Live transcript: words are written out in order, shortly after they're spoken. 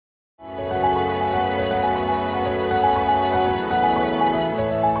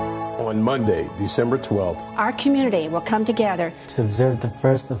On Monday, December 12th, our community will come together to observe the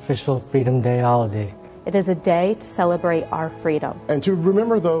first official Freedom Day holiday. It is a day to celebrate our freedom. And to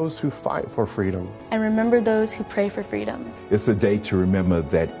remember those who fight for freedom. And remember those who pray for freedom. It's a day to remember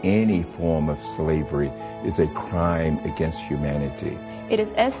that any form of slavery is a crime against humanity. It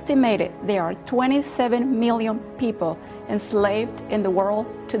is estimated there are 27 million people enslaved in the world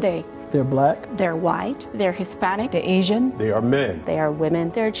today. They're black. They're white. They're Hispanic. They're Asian. They are men. They are women.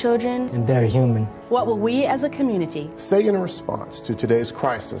 They're children. And they're human. What will we as a community say in response to today's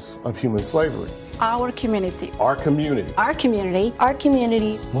crisis of human slavery? Our community. Our community. Our community. Our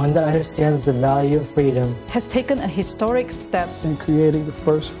community. One that understands the value of freedom. Has taken a historic step in creating the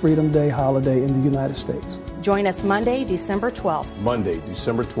first Freedom Day holiday in the United States. Join us Monday, December 12th. Monday,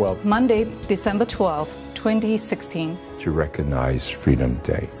 December 12th. Monday, December 12th, 2016. To recognize Freedom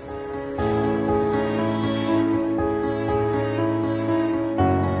Day.